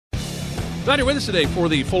Glad you're with us today for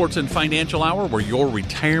the Fullerton Financial Hour, where your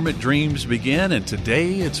retirement dreams begin. And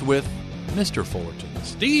today it's with Mr. Fullerton.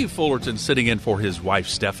 Steve Fullerton sitting in for his wife,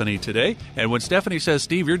 Stephanie, today. And when Stephanie says,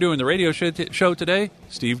 Steve, you're doing the radio show today,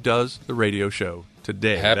 Steve does the radio show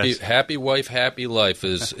today. Happy wife, happy life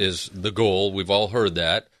is the goal. We've all heard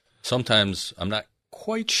that. Sometimes I'm not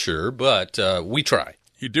quite sure, but we try.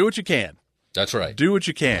 You do what you can. That's right. Do what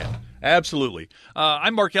you can. Absolutely.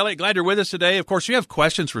 I'm Mark Elliott. Glad you're with us today. Of course, you have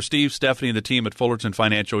questions for Steve, Stephanie, and the team at Fullerton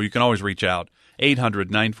Financial. You can always reach out.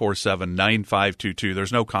 800-947-9522.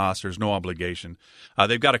 There's no cost. There's no obligation.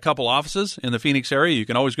 They've got a couple offices in the Phoenix area. You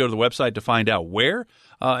can always go to the website to find out where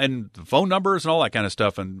and the phone numbers and all that kind of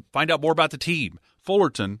stuff and find out more about the team.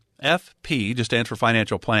 Fullerton, FP, just stands for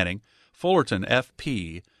financial planning,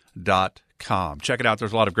 FullertonFP.com. Check it out.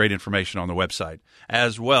 There's a lot of great information on the website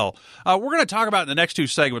as well. We're going to talk about in the next two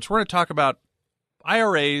segments, we're going to talk about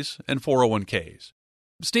IRAs and 401ks.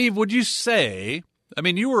 Steve, would you say, I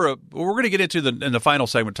mean, we're going to get into in the final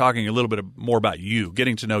segment talking a little bit more about you,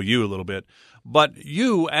 getting to know you a little bit. But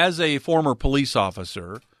you, as a former police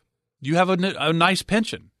officer, you have a nice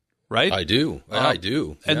pension, right? I do. I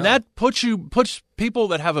do. And yeah. that puts people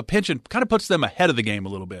that have a pension, kind of puts them ahead of the game a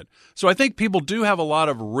little bit. So I think people do have a lot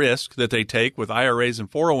of risk that they take with IRAs and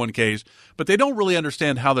 401ks, but they don't really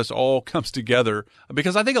understand how this all comes together.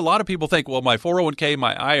 Because I think a lot of people think, well, my 401k,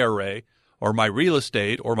 my IRA, or my real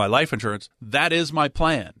estate, or my life insurance, that is my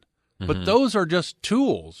plan. Mm-hmm. But those are just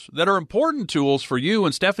tools that are important tools for you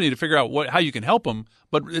and Stephanie to figure out how you can help them.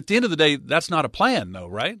 But at the end of the day, that's not a plan, though,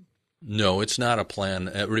 right? No, it's not a plan.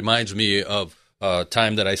 It reminds me of a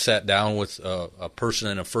time that I sat down with a person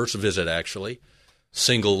in a first visit, actually,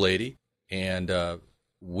 single lady, and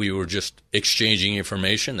we were just exchanging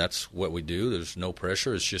information. That's what we do. There's no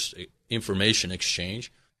pressure. It's just information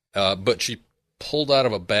exchange. But she pulled out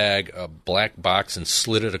of a bag a black box and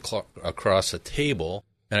slid it across the table.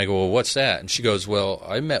 And I go, well, what's that? And she goes, well,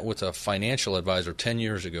 I met with a financial advisor 10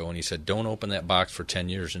 years ago, and he said, don't open that box for 10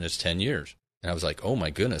 years, and it's 10 years. And I was like, oh,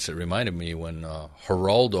 my goodness. It reminded me when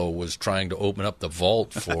Geraldo was trying to open up the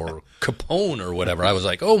vault for Capone or whatever. I was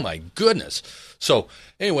like, oh, my goodness. So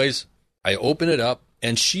anyways, I opened it up,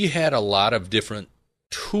 and she had a lot of different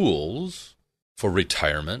tools for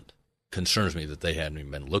retirement. Concerns me that they hadn't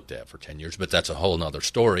even been looked at for 10 years, but that's a whole other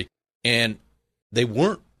story. And they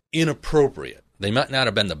weren't inappropriate. They might not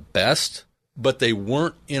have been the best, but they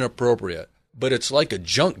weren't inappropriate. But it's like a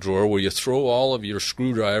junk drawer where you throw all of your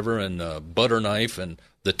screwdriver and the butter knife and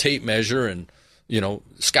the tape measure and,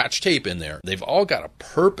 Scotch tape in there. They've all got a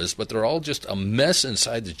purpose, but they're all just a mess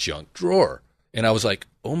inside the junk drawer. And I was like,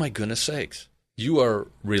 oh, my goodness sakes. You are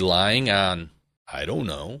relying on, I don't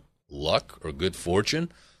know, luck or good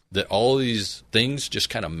fortune, that all these things just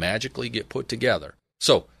kind of magically get put together.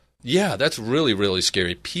 So, yeah, that's really, really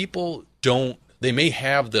scary. People they may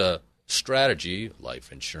have the strategy,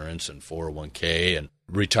 life insurance and 401k and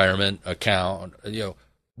retirement account,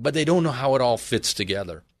 but they don't know how it all fits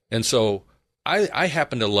together. And so I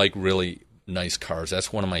happen to like really nice cars.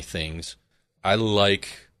 That's one of my things. I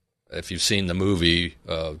like, if you've seen the movie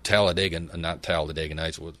not Talladega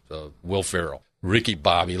Nights with Will Ferrell, Ricky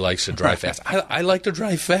Bobby likes to drive fast. I like to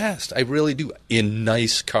drive fast. I really do, in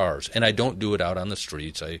nice cars. And I don't do it out on the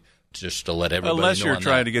streets. Just to let everybody know. Unless you're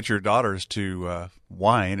trying to get your daughters to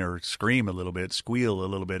whine or scream a little bit, squeal a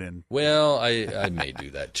little bit. Well, I may do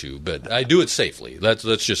that too, but I do it safely.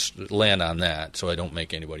 Let's just land on that so I don't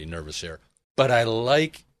make anybody nervous here. But I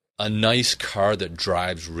like a nice car that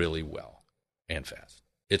drives really well and fast.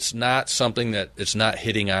 It's not something that it's not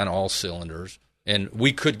hitting on all cylinders. And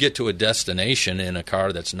we could get to a destination in a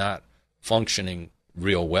car that's not functioning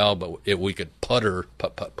real well, but we could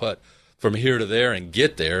putt from here to there and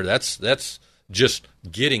get there. That's just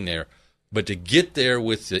getting there. But to get there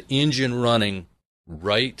with the engine running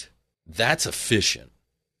right, that's efficient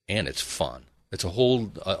and it's fun. It's a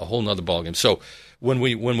whole nother ballgame. So when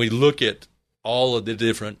we look at all of the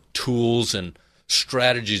different tools and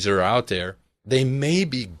strategies that are out there, they may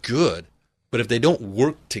be good, but if they don't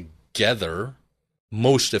work together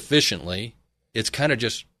most efficiently, it's kind of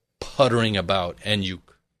just puttering about, and you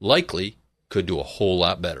likely could do a whole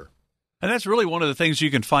lot better. And that's really one of the things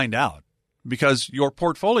you can find out, because your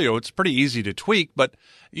portfolio, it's pretty easy to tweak, but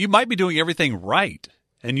you might be doing everything right.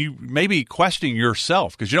 And you may be questioning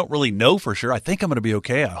yourself because you don't really know for sure. I think I'm going to be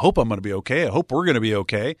okay. I hope I'm going to be okay. I hope we're going to be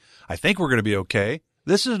okay. I think we're going to be okay.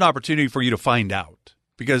 This is an opportunity for you to find out,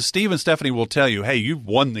 because Steve and Stephanie will tell you, hey, you've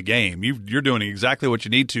won the game. You're doing exactly what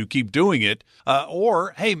you need to. Keep doing it.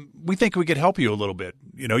 Or, hey, we think we could help you a little bit.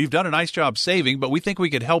 You've done a nice job saving, but we think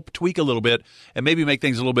we could help tweak a little bit and maybe make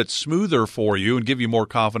things a little bit smoother for you and give you more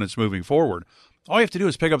confidence moving forward. All you have to do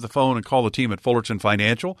is pick up the phone and call the team at Fullerton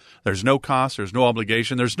Financial. There's no cost, there's no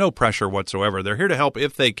obligation, there's no pressure whatsoever. They're here to help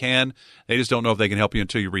if they can. They just don't know if they can help you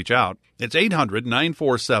until you reach out. It's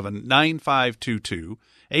 800-947-9522.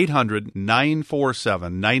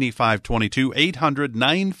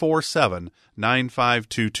 800-947-9522.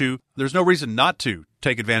 800-947-9522. There's no reason not to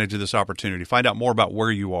take advantage of this opportunity. Find out more about where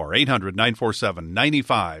you are.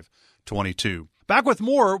 800-947-9522. Back with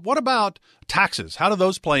more. What about taxes? How do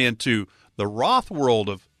those play into the Roth world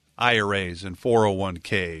of IRAs and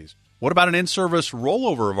 401ks? What about an in-service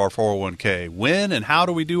rollover of our 401k? When and how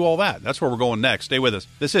do we do all that? That's where we're going next. Stay with us.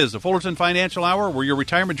 This is the Fullerton Financial Hour, where your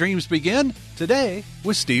retirement dreams begin today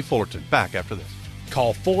with Steve Fullerton. Back after this.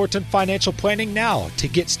 Call Fullerton Financial Planning now to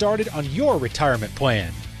get started on your retirement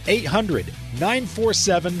plan.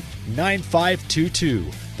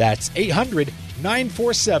 800-947-9522. That's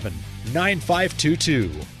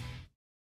 800-947-9522.